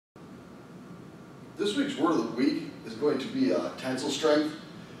This week's word of the week is going to be tensile strength.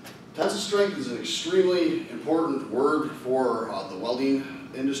 Tensile strength is an extremely important word for the welding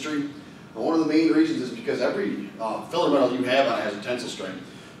industry. And one of the main reasons is because every filler metal you have on it has a tensile strength.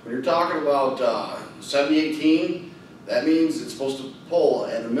 When you're talking about 70-18, that means it's supposed to pull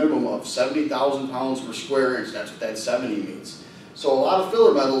at a minimum of 70,000 pounds per square inch. That's what that 70 means. So a lot of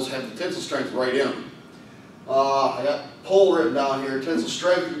filler metals have the tensile strength right in them. I got pull written down here. Tensile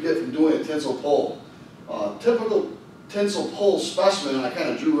strength you get from doing a tensile pull. Typical tensile pull specimen I kind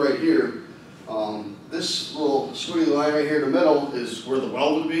of drew right here. This little squiggly line right here in the middle is where the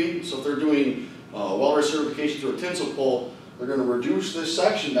weld would be. So if they're doing welder certification through a tensile pull, they're going to reduce this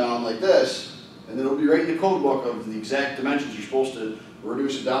section down like this, and then it'll be right in the code book of the exact dimensions you're supposed to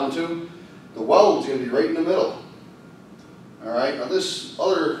reduce it down to. The weld is going to be right in the middle. Alright, now this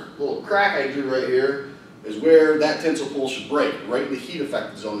other little crack I drew right here is where that tensile pull should break, right in the heat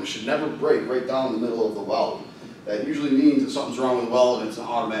affected zone. It should never break right down the middle of the weld. That usually means that something's wrong with the weld and it's an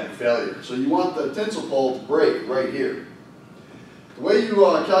automatic failure. So you want the tensile pull to break right here. The way you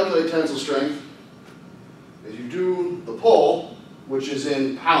calculate tensile strength is you do the pull, which is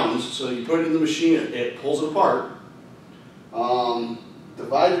in pounds, so you put it in the machine, it pulls it apart,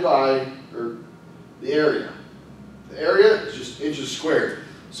 divided by the area. The area is just inches squared.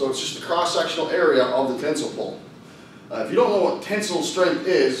 So it's just the cross-sectional area of the tensile pull. If you don't know what tensile strength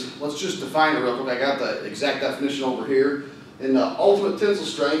is, let's just define it real quick. I got the exact definition over here. In the ultimate tensile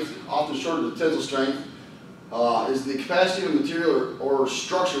strength, often short of the tensile strength, is the capacity of a material or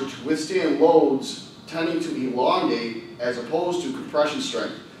structure to withstand loads tending to elongate as opposed to compression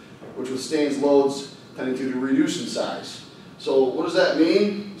strength, which withstands loads tending to reduce in size. So what does that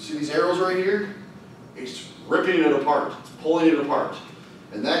mean? See these arrows right here? It's ripping it apart. It's pulling it apart.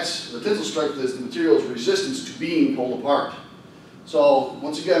 And that's, the tensile strength is the material's resistance to being pulled apart. So,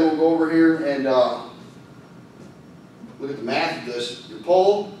 once again, we'll go over here and look at the math of this. Your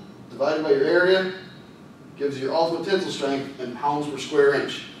pull divided by your area gives you your ultimate tensile strength in pounds per square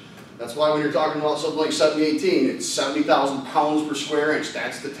inch. That's why when you're talking about something like 70-18, it's 70,000 pounds per square inch.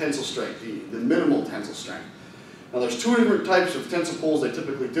 That's the tensile strength, the minimal tensile strength. Now, there's two different types of tensile pulls they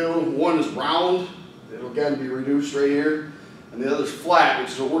typically do. One is round. It'll again be reduced right here. And the other is flat,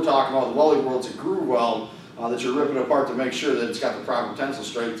 which is what we're talking about in the welding world. It's a groove weld that you're ripping apart to make sure that it's got the proper tensile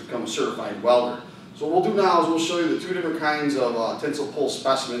strength to become a certified welder. So what we'll do now is we'll show you the two different kinds of tensile pull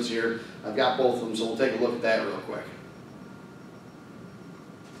specimens here. I've got both of them, so we'll take a look at that real quick.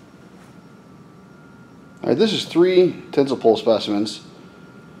 Alright, this is three tensile pull specimens.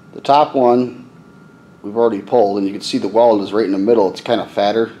 The top one we've already pulled, and you can see the weld is right in the middle. It's kind of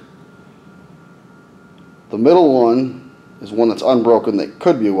fatter. The middle one is one that's unbroken that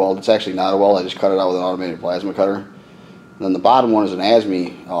could be a weld. It's actually not a weld. I just cut it out with an automated plasma cutter. And then the bottom one is an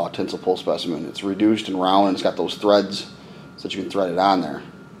ASME tensile pull specimen. It's reduced and round, and it's got those threads so that you can thread it on there.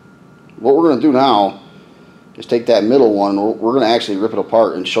 What we're going to do now is take that middle one. We're going to actually rip it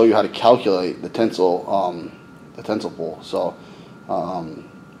apart and show you how to calculate the tensile pull. So what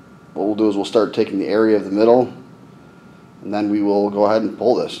we'll do is we'll start taking the area of the middle, and then we will go ahead and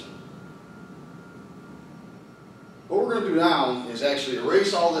pull this. What we're going to do now is actually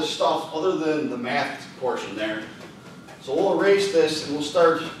erase all this stuff other than the math portion there. So we'll erase this and we'll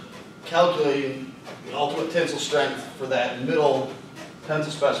start calculating the ultimate tensile strength for that middle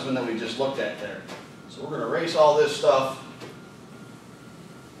tensile specimen that we just looked at there. So we're going to erase all this stuff.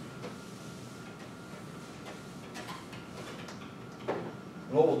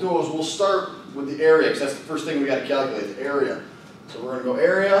 And what we'll do is we'll start with the area, because that's the first thing we got to calculate, the area. So we're going to go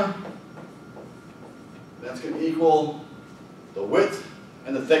area. That's going to equal the width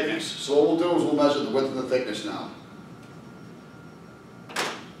and the thickness. So what we'll do is we'll measure the width and the thickness now.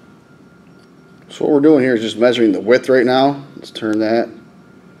 So what we're doing here is just measuring the width right now. Let's turn that.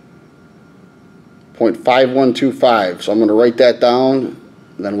 0.5125. So I'm going to write that down,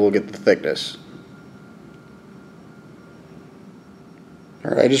 and then we'll get the thickness.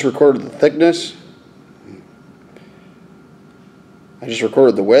 Alright, I just recorded the thickness. I just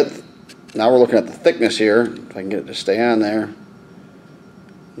recorded the width. Now we're looking at the thickness here. If I can get it to stay on there,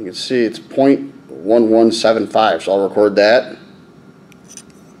 you can see it's 0.1175, so I'll record that.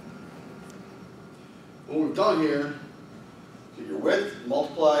 What we've done here is your width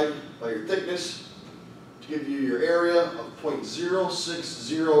multiplied by your thickness to give you your area of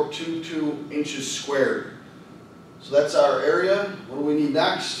 0.06022 inches squared. So that's our area. What do we need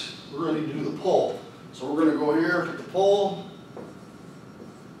next? We're going to need to do the pull. So we're going to go here, put the pull.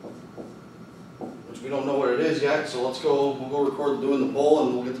 We don't know what it is yet, so we'll go record doing the pull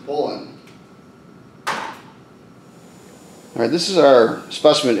and we'll get the pull in. Alright, this is our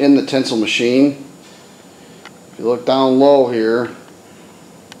specimen in the tensile machine. you look down low here,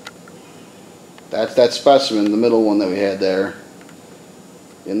 that's that specimen, the middle one that we had there,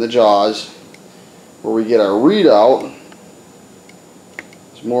 in the jaws. Where we get our readout,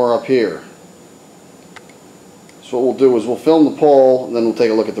 it's more up here. So what we'll do is we'll film the pull, and then we'll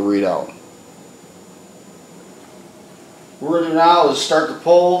take a look at the readout. What we're going to do now is start the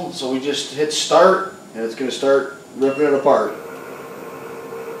pull, so we just hit start, and it's going to start ripping it apart.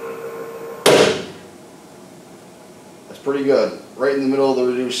 That's pretty good, right in the middle of the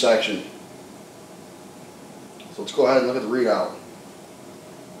reduced section. So let's go ahead and look at the readout.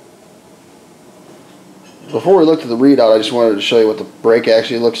 Before we looked at the readout, I just wanted to show you what the brake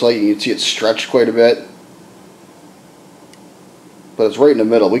actually looks like. You can see it's stretched quite a bit. But it's right in the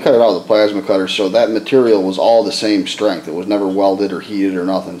middle. We cut it out with a plasma cutter, so that material was all the same strength. It was never welded or heated or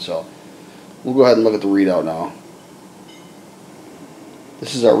nothing. So we'll go ahead and look at the readout now.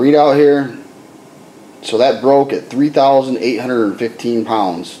 This is our readout here. So that broke at 3,815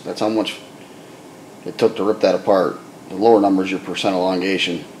 pounds. That's how much it took to rip that apart. The lower number is your percent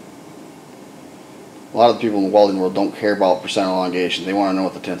elongation. A lot of the people in the welding world don't care about percent elongation. They want to know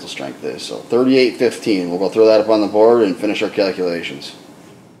what the tensile strength is. So 3815. We'll go throw that up on the board and finish our calculations.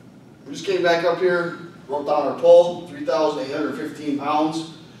 We just came back up here, wrote down our pull, 3,815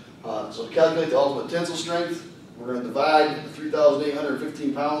 pounds. So to calculate the ultimate tensile strength, we're going to divide the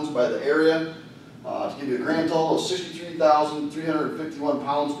 3,815 pounds by the area to give you a grand total of 63,351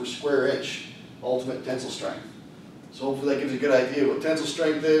 pounds per square inch ultimate tensile strength. So hopefully that gives you a good idea of what tensile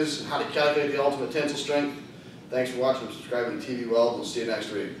strength is and how to calculate the ultimate tensile strength. Thanks for watching and subscribing to TV Weld. We'll see you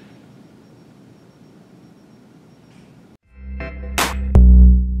next week.